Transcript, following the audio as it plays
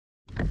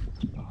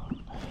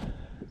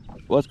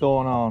What's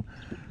going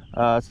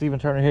on? Stephen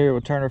Turner here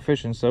with Turner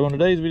Fishing. So in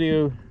today's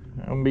video,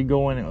 I'm gonna be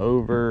going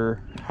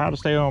over how to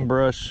stay on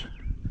brush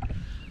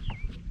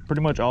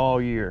pretty much all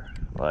year.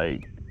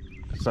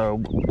 So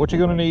what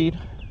you're gonna need,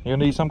 you'll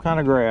need some kind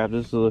of grab.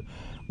 This is a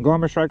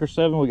Garmin Striker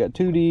 7. We got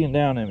 2D and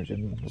down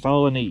imaging. That's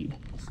all I need.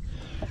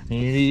 And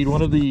you need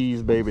one of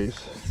these babies.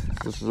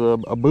 This is a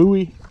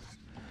buoy.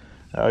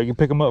 You can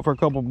pick them up for a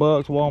couple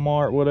bucks,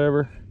 Walmart,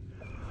 whatever.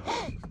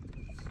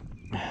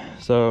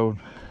 So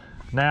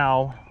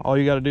now all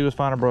you got to do is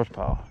find a brush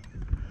pile.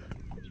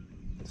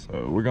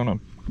 So we're gonna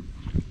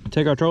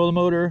take our trolling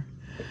motor,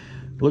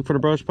 look for the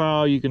brush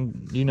pile. You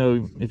can,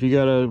 if you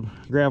got a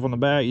graph on the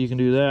back, you can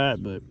do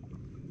that, but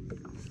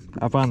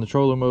I find the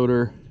trolling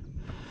motor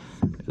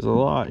is a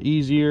lot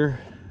easier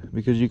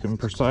because you can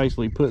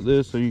precisely put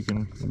this so you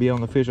can be on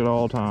the fish at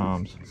all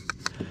times.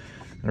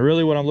 And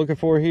really what I'm looking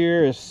for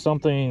here is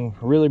something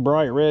really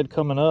bright red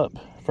coming up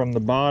from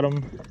the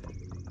bottom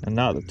and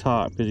not the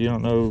top, because you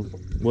don't know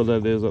what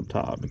that is up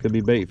top. It could be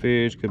bait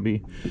fish, could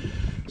be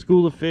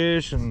school of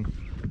fish. And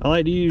I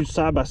like to use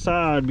side by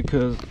side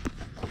because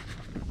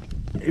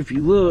if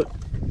you look,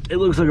 it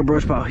looks like a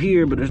brush pile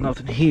here, but there's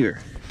nothing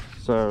here.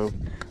 So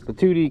the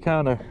 2D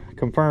kind of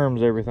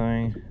confirms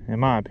everything, in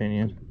my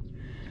opinion,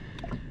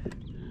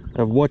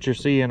 of what you're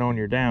seeing on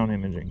your down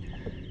imaging.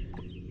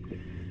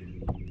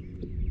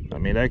 I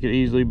mean, that could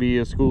easily be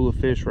a school of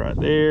fish right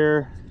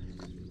there,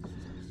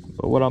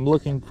 but what I'm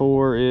looking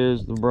for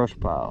is the brush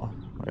pile.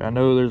 I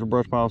know there's a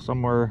brush pile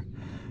somewhere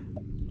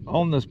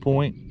on this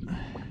point,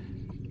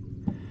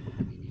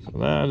 so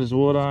that is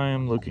what I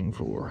am looking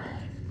for.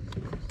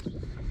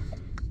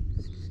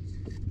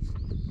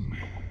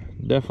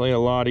 Definitely a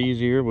lot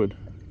easier with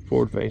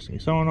forward-facing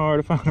sonar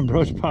to find a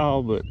brush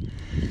pile, but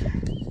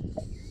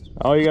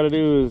all you got to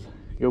do is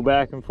go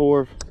back and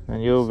forth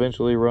and you'll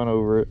eventually run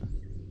over it.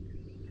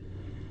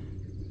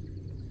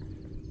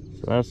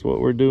 So that's what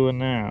we're doing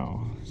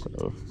now.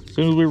 So as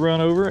soon as we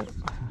run over it,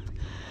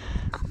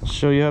 I'll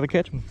show you how to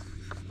catch them.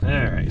 All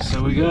right,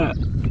 so we got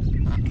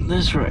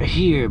this right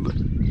here, but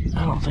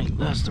I don't think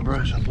that's the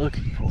brush I'm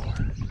looking for.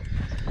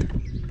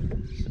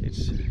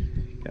 It's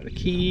got to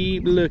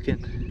keep looking.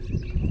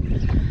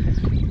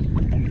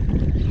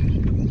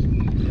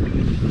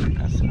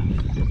 That's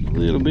a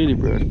little bitty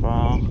brush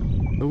pile.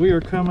 But we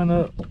are coming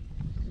up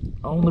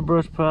on the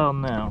brush pile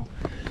now.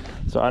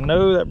 So I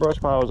know that brush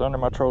pile is under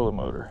my trolling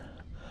motor.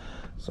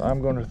 So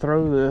I'm going to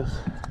throw this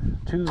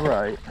to the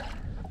right.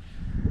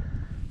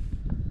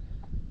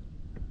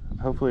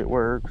 Hopefully it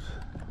works.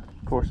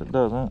 Of course it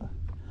doesn't.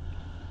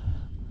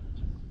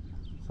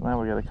 So now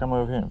we got to come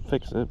over here and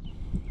fix it.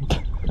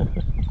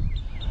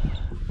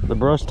 The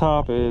brush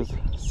top is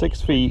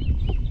 6 feet.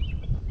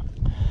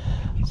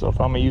 So if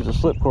I'm going to use a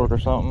slip cork or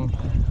something,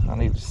 I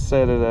need to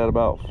set it at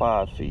about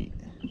 5 feet.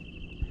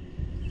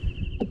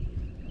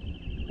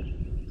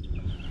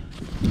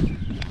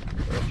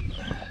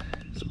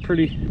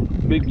 Pretty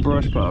big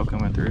brush pile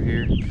coming through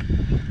here,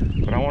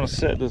 but I want to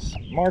set this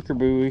marker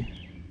buoy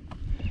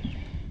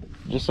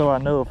just so I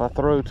know if I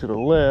throw to the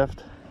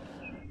left,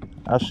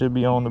 I should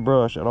be on the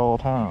brush at all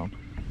times.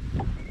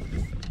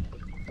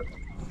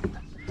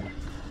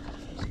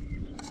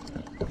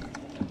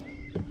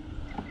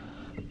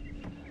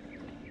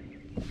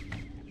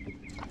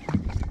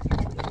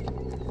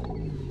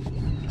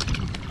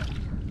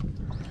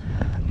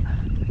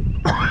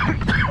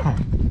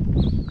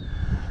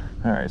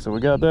 All right, so we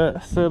got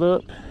that set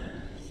up.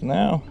 So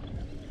now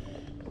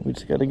we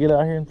just got to get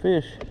out here and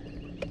fish.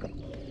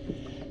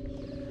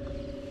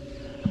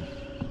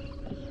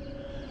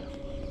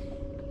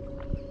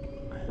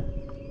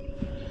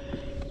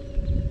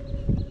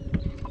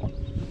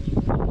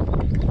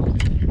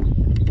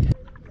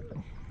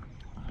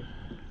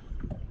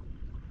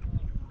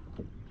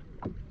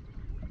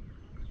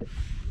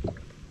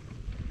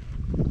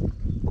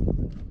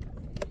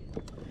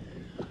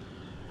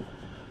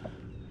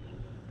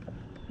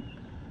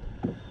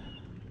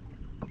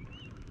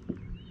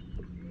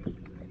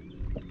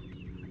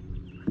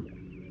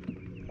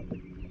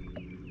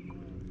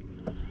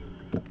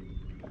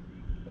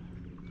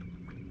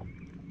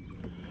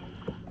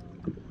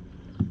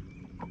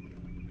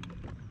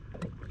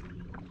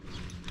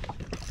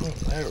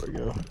 There we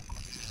go.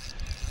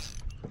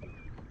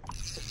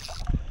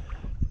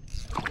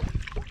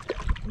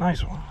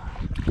 Nice one.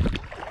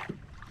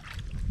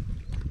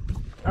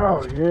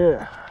 Oh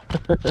yeah.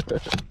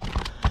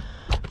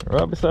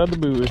 Right beside the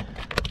buoy.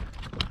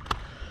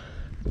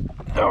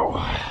 Oh.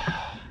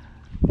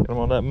 Get him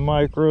on that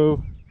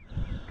micro.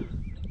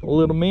 A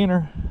little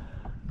meaner.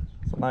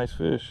 It's a nice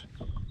fish.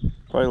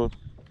 Probably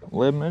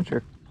 11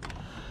 incher.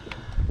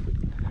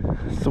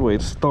 That's the way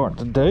to start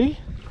the day.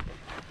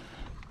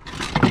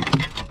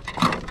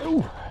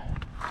 Ooh.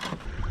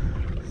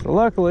 So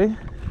luckily,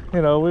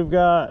 we've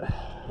got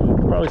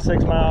probably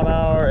 6 mile an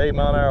hour, 8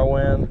 mile an hour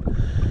wind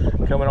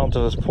coming onto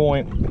this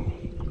point,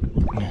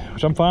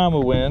 which I'm fine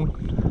with wind.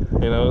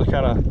 It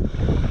kind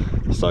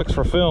of sucks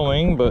for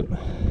filming, but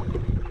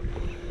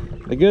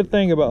the good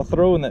thing about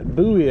throwing that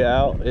buoy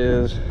out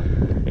is,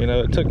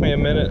 it took me a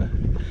minute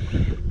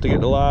to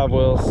get the live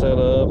well set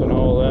up and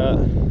all that.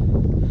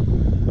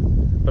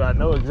 But I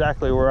know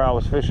exactly where I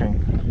was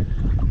fishing.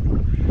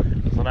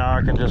 So now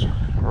I can just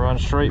run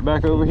straight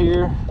back over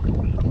here,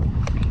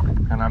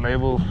 and I'm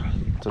able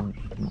to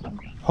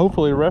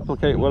hopefully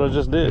replicate what I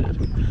just did.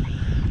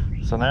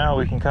 So now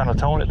we can kind of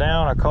tone it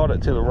down. I caught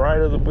it to the right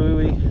of the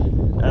buoy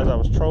as I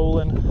was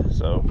trolling.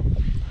 So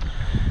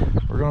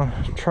we're gonna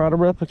try to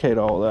replicate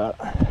all that.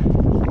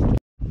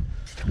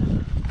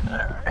 All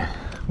right.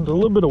 With a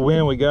little bit of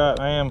wind we got,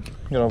 I am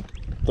gonna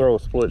throw a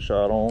split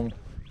shot on.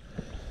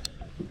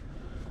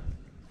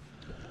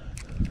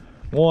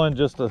 One,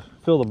 just to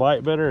feel the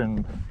bite better,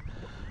 and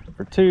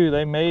for two,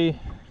 they may,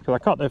 because I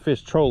caught that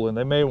fish trolling,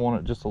 they may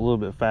want it just a little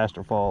bit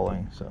faster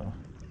falling. So,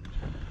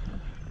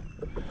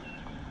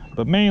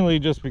 but mainly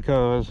just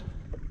because,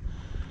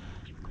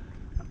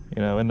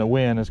 you know, in the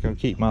wind it's going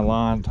to keep my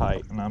line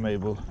tight and I'm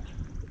able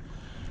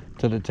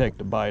to detect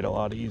the bite a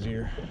lot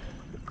easier.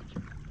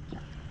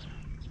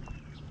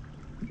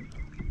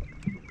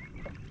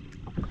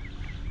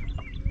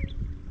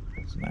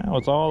 So now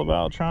it's all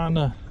about trying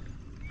to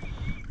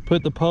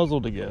put the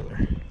puzzle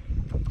together.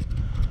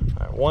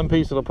 All right, one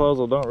piece of the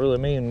puzzle don't really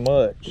mean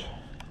much,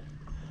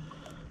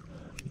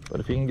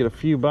 but if you can get a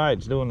few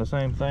bites doing the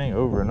same thing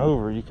over and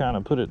over, you kind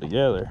of put it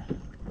together.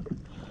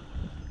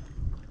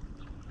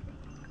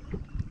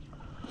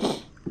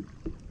 So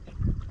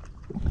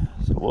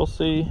we'll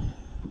see.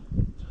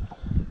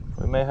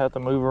 We may have to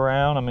move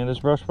around. I mean, this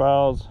brush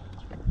pile's,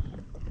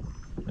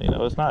 you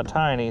know, it's not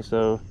tiny,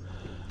 so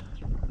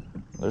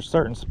there's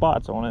certain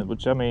spots on it,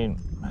 which, I mean,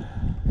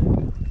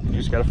 you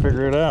just got to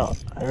figure it out.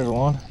 Here's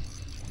one.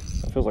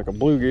 That feels like a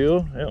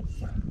bluegill. Yep.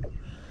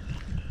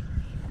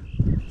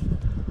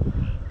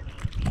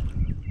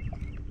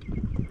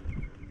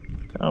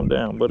 Calm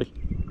down, buddy.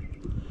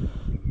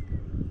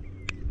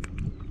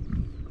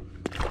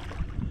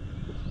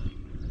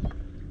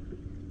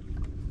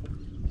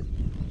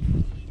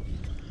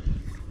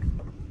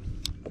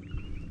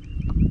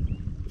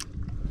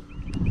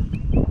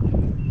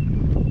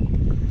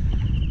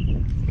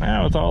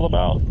 Now it's all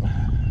about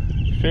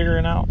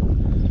figuring out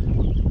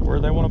where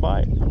they want to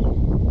bite,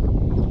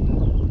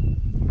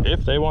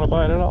 if they want to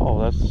bite at all.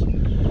 That's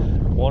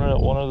one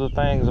of the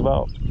things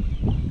about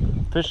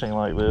fishing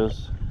like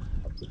this.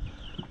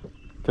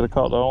 Could have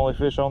caught the only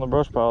fish on the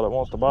brush pile that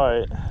wants to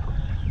bite.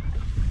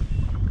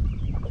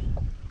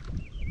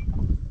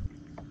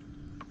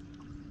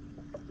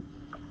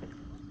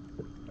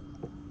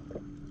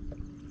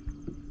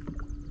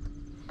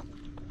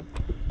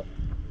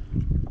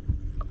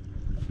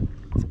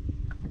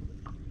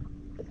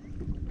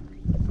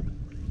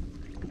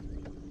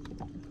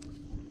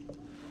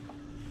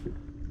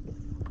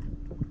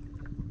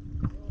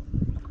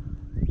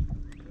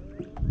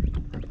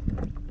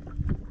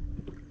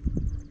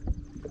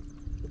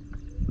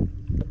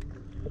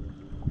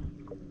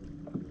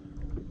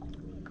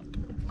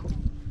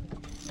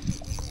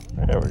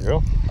 There we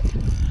go.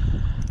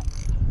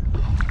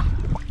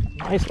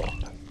 Nice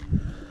one.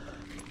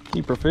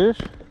 Keeper fish.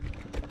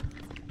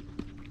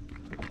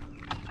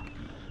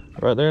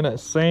 Right there in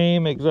that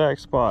same exact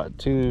spot,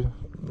 a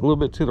little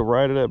bit to the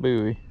right of that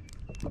buoy.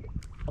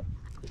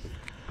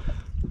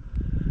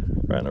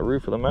 Right in the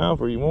roof of the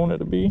mouth where you want it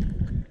to be.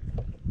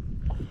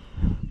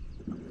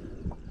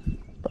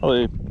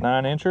 Probably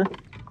 9-incher.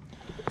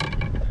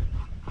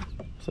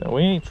 So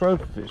we ain't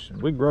trophy fishing,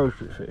 we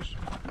grocery fishing.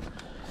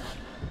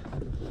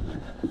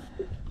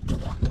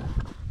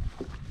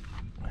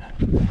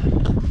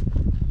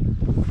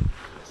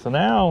 So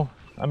now,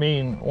 I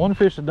mean, one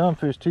fish a dumb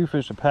fish, two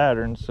fish a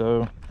pattern.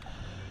 So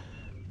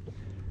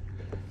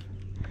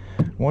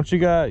once you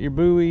got your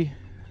buoy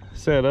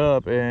set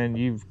up and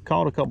you've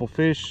caught a couple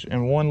fish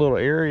in one little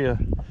area,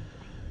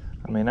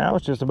 I mean, now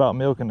it's just about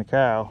milking the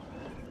cow.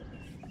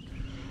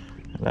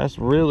 And that's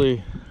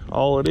really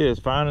all it is.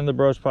 Finding the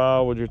brush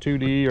pile with your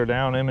 2D or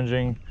down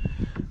imaging,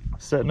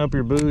 setting up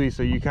your buoy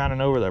so you kind of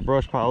know where that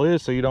brush pile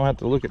is, so you don't have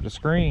to look at the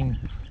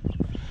screen.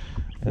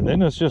 And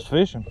then it's just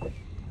fishing.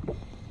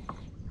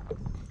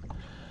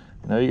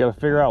 You know, you got to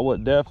figure out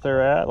what depth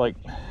they're at. Like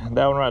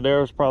that one right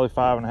there is probably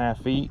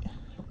 5.5 feet.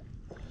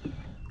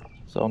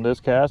 So on this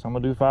cast, I'm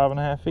gonna do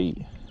 5.5 feet.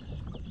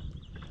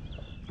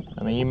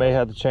 I mean, you may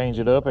have to change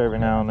it up every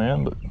now and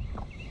then, but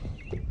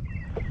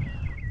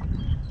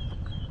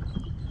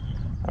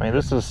I mean,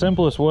 this is the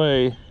simplest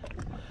way,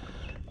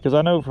 because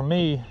I know for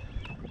me,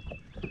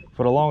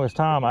 for the longest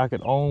time, I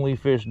could only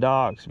fish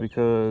docks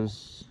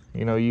because,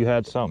 you know, you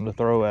had something to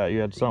throw at, you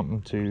had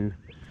something to,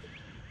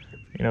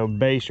 you know,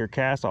 base your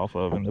cast off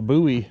of. And the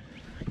buoy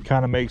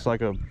kind of makes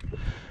like a,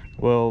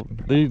 well,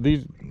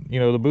 these, you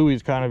know, the buoy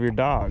is kind of your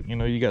dock. You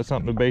know, you got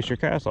something to base your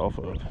cast off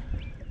of.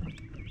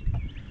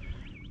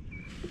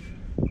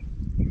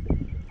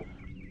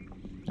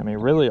 I mean,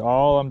 really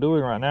all I'm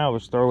doing right now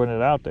is throwing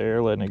it out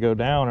there, letting it go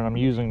down, and I'm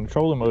using the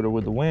trolling motor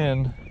with the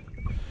wind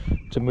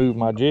to move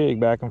my jig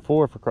back and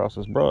forth across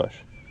this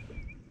brush.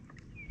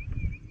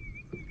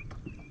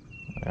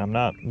 I'm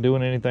not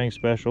doing anything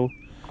special.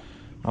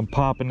 I'm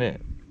popping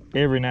it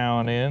every now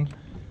and then.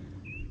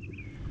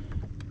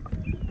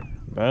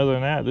 But other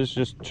than that, this is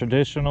just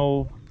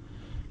traditional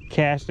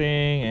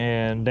casting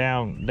and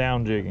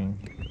down jigging,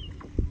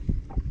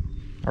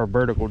 or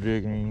vertical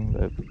jigging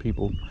that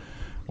people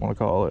want to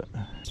call it.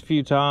 A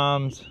few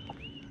times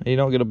you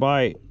don't get a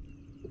bite,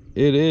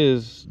 it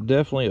is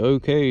definitely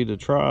okay to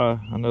try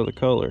another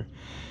color.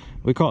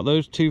 We caught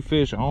those 2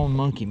 fish on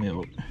monkey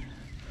milk.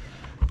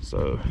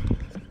 So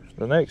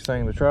the next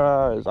thing to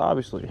try is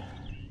obviously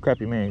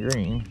Crappie Man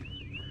Green.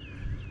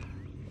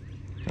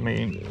 I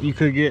mean, you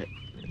could get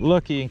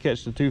lucky and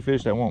catch the 2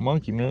 fish that want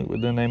monkey milk,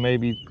 but then they may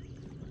be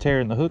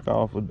tearing the hook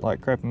off with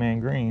like Crappie Man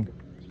Green.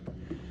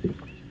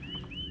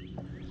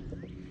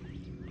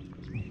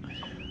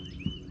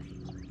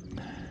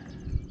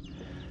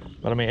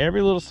 But I mean,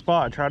 every little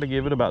spot, try to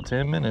give it about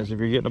 10 minutes. If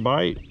you're getting a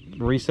bite,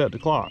 reset the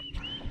clock.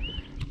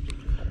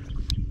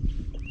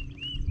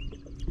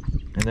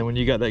 And then when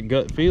you got that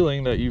gut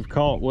feeling that you've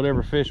caught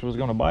whatever fish was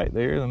gonna bite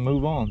there, then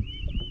move on.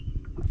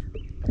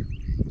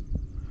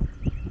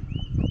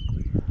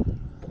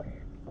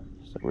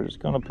 So we're just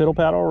gonna piddle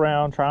paddle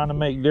around, trying to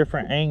make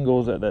different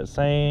angles at that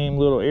same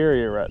little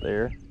area right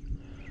there.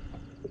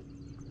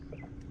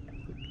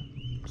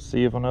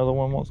 See if another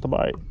one wants to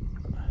bite.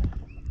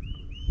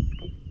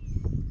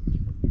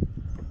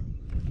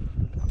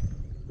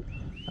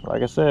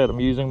 Like I said, I'm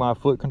using my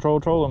foot control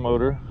trolling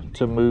motor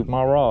to move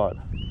my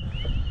rod.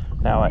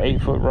 Now an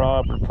 8-foot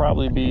rod would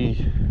probably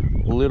be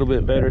a little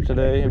bit better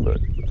today,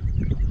 but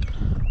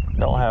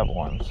don't have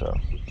one, so.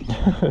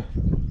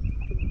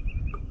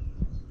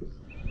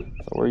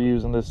 So we're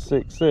using this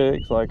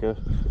 6.6 like a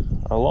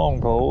long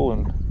pole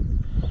and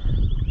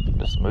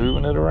just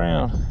moving it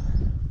around.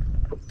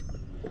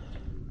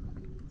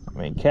 I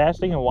mean,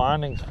 casting and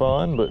winding's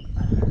fun, but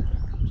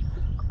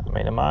I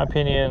mean, in my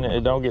opinion,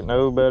 it don't get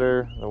no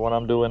better than what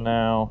I'm doing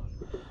now,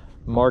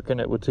 marking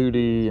it with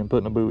 2D and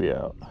putting a buoy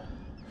out.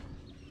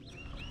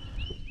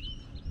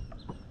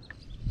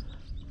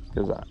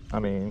 Because, I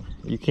mean,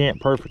 you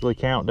can't perfectly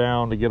count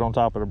down to get on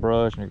top of the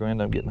brush, and you're going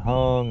to end up getting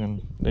hung,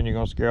 and then you're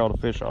going to scare all the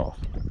fish off.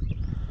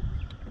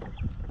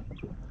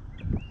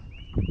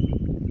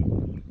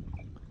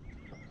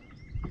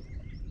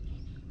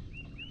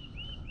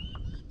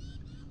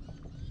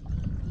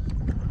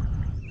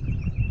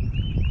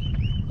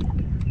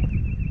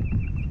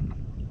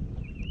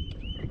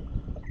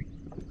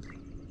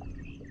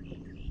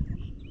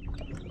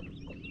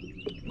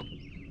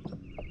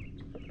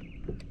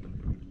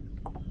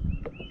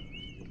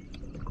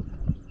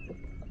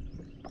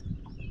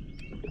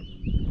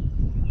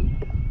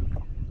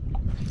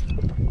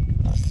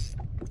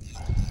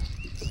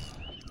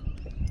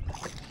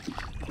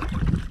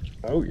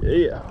 Oh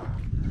yeah.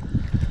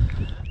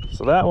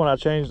 So that one I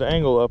changed the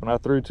angle up and I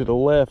threw to the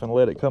left and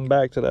let it come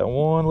back to that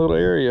one little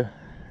area,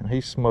 and he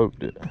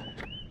smoked it.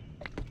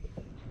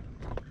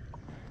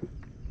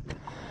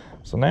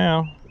 So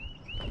now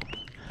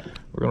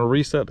we're gonna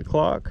reset the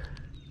clock.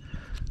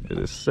 It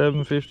is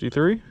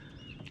 7:53.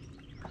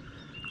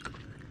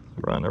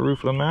 Right in the roof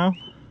of the mouth.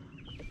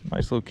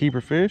 Nice little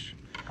keeper fish.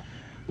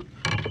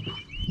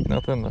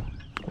 Nothing to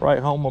write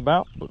home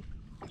about, but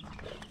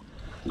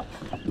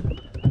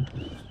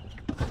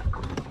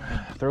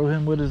throw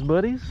him with his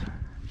buddies,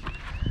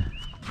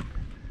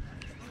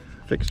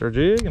 fix our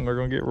jig, and we're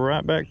gonna get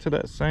right back to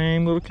that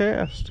same little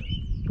cast.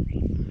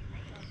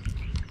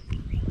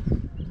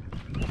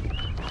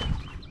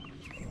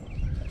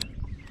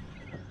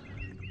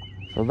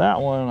 So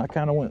that one, I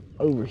kind of went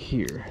over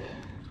here,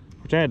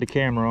 which I had the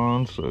camera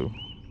on, so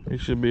you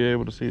should be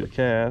able to see the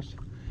cast.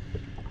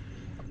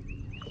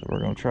 So we're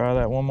gonna try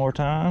that one more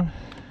time.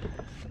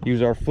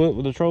 Use our foot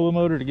with the trolling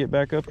motor to get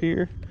back up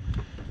here.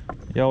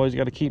 You always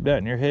got to keep that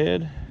in your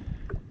head.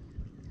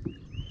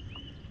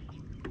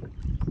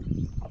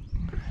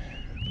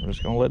 We're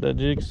just gonna let that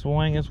jig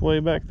swing its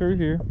way back through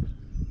here.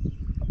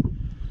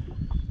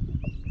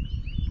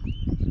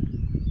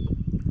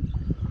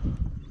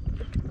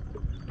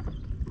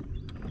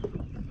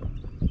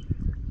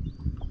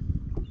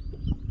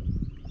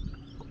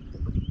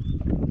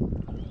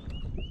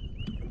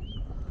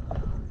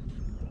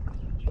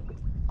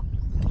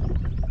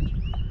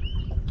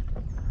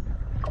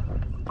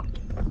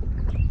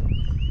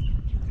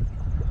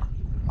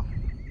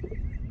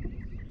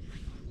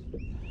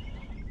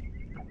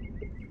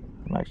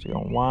 I'm actually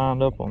gonna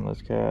wind up on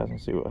this cast and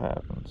see what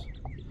happens.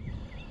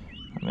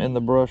 I'm in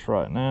the brush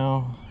right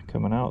now,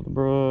 coming out the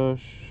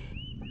brush.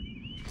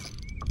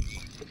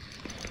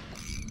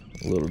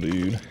 Little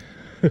dude.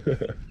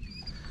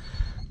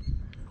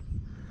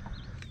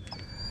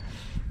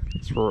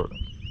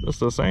 It's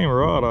the same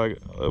rod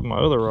of my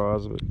other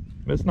rods, but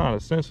it's not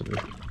as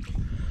sensitive.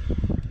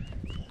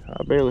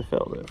 I barely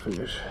felt that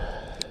fish.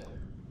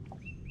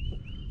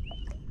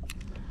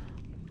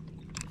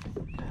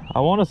 I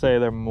want to say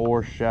they're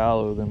more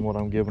shallow than what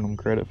I'm giving them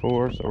credit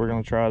for, so we're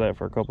going to try that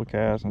for a couple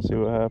casts and see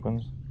what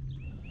happens.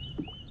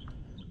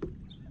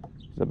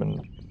 I've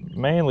been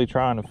mainly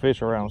trying to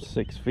fish around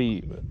 6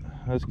 feet, but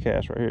this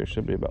cast right here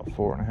should be about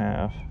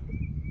 4.5.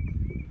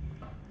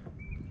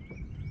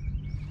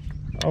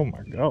 Oh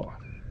my god,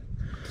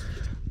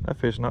 that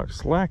fish knocked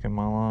slack in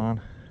my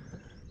line,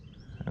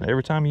 and And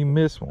every time you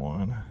miss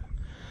one,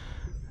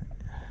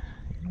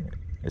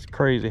 it's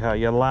crazy how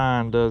your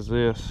line does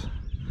this.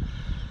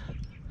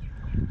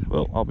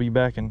 Well, I'll be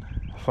back in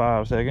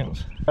 5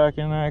 seconds. Back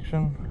in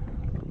action.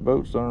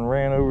 Boat's done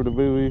ran over the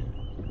buoy.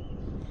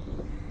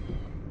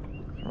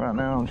 Right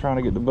now I'm trying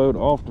to get the boat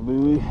off the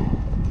buoy.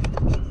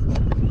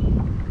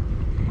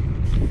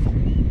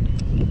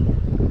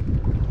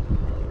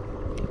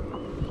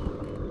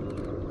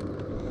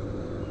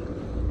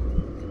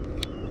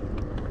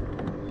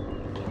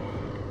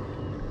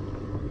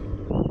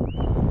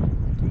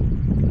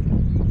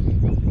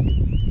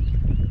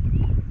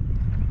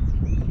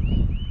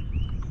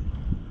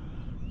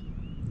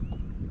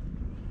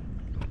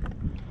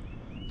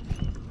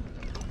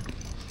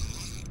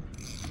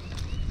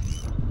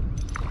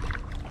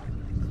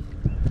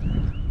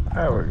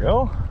 There we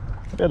go.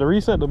 We had to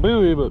reset the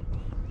buoy, but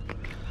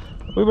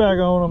we're back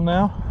on them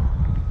now.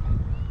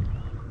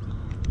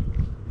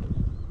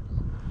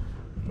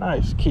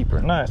 Nice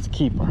keeper, nice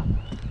keeper.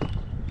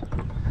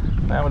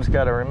 Now we just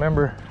got to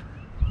remember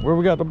where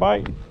we got the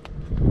bite.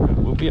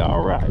 We'll be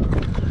all right.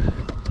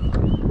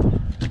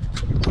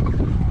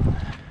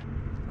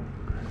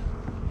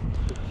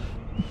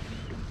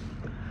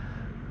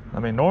 I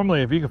mean,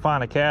 normally if you can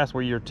find a cast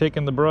where you're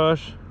ticking the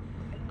brush,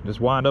 just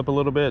wind up a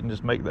little bit and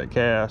just make that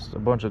cast a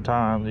bunch of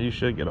times, you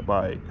should get a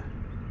bite.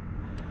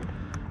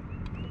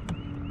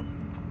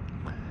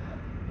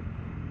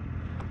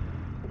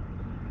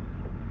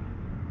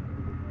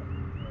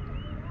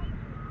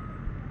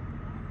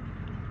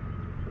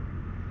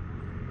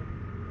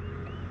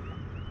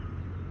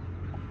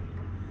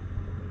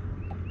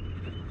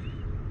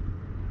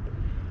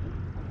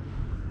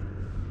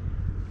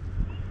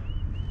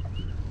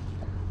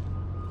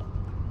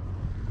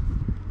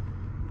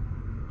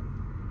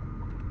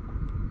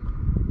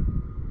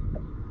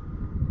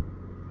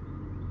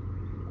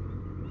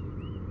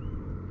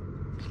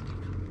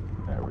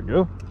 There we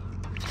go.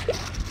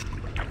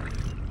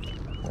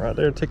 Right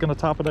there, ticking the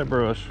top of that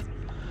brush.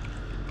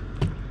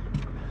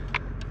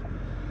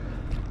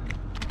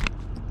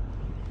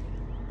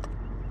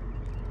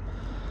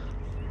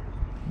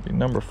 Be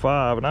number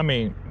 5, and I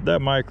mean that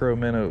micro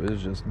minnow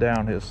is just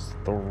down his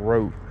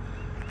throat.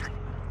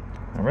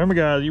 Now remember,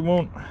 guys, you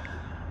want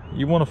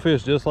to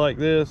fish just like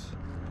this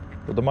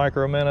with the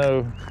micro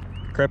minnow.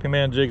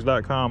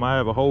 CrappieManJigs.com. I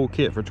have a whole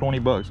kit for 20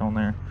 bucks on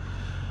there.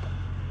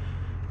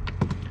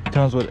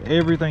 Comes with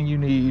everything you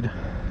need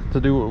to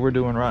do what we're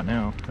doing right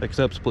now,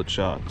 except split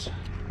shots.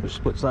 Which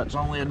split shots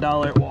only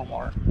 $1 at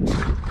Walmart.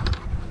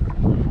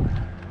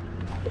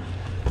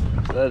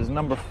 So that is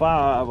number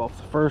 5 off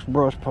the first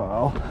brush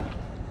pile.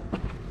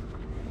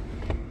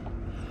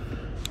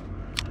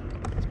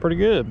 It's pretty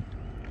good,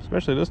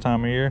 especially this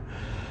time of year.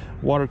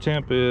 Water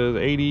temp is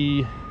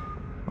 80,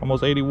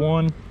 almost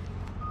 81.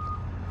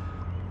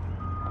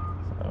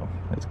 So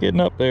it's getting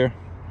up there.